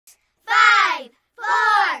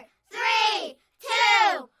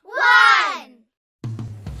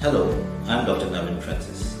Hello, I'm Dr. Navin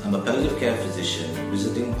Francis. I'm a palliative care physician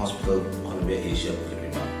visiting Hospital Columbia Asia, Bukit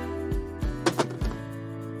Rimau.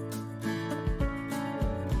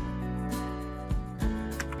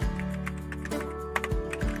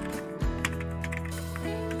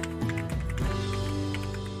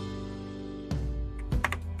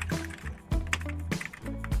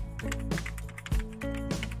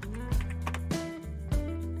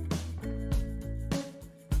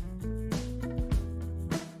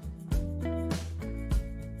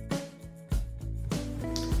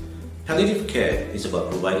 Palliative care is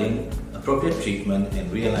about providing appropriate treatment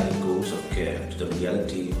and realigning goals of care to the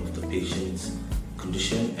reality of the patient's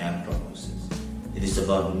condition and prognosis. It is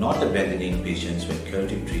about not abandoning patients when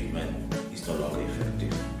curative treatment is no longer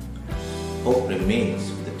effective. Hope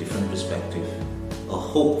remains with a different perspective, a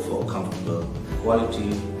hope for a comfortable,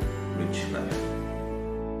 quality, rich life.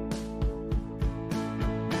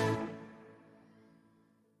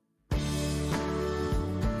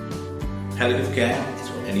 Palliative care is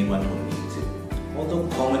for anyone who needs it. Although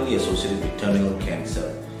commonly associated with terminal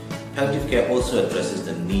cancer, palliative care also addresses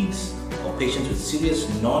the needs of patients with serious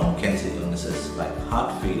non-cancer illnesses like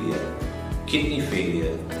heart failure, kidney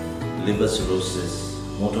failure, liver cirrhosis,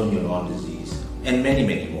 motor neuron disease, and many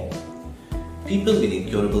more. People with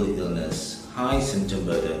incurable illness, high symptom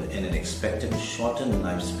burden, and an expected shortened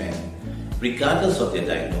lifespan, regardless of their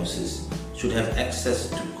diagnosis, should have access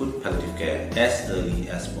to good palliative care as early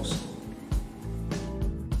as possible.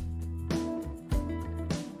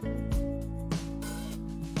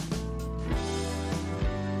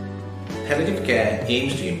 Palliative care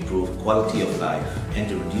aims to improve quality of life and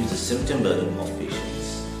to reduce the symptom burden of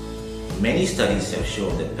patients. Many studies have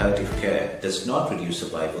shown that palliative care does not reduce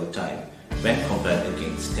survival time when compared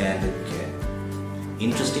against standard care.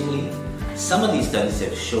 Interestingly, some of these studies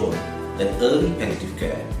have shown that early palliative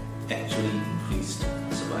care actually increased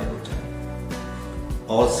survival time.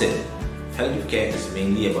 All said, palliative care is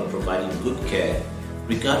mainly about providing good care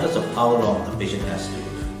regardless of how long a patient has to live.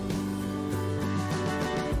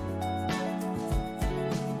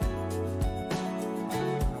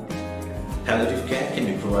 Palliative care can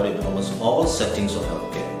be provided in almost all settings of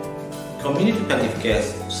healthcare. Community palliative care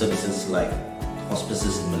services like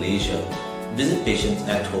hospices in Malaysia visit patients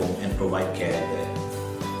at home and provide care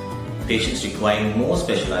there. Patients requiring more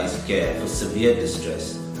specialized care for severe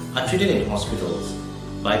distress are treated in hospitals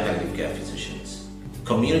by palliative care physicians.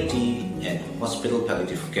 Community and hospital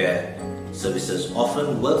palliative care services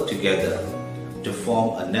often work together to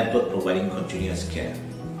form a network providing continuous care.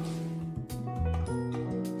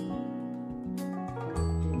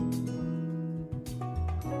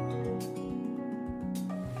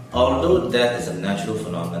 Although death is a natural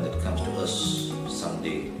phenomenon that comes to us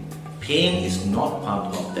someday, pain is not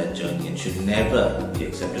part of that journey and should never be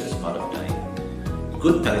accepted as part of dying.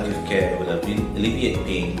 Good palliative care will alleviate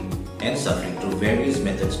pain and suffering through various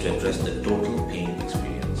methods to address the total pain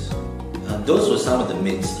experience. Those were some of the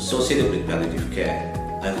myths associated with palliative care.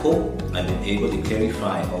 I hope I've been able to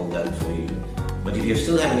clarify all that for you. But if you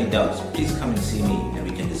still have any doubts, please come and see me and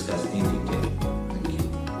we can discuss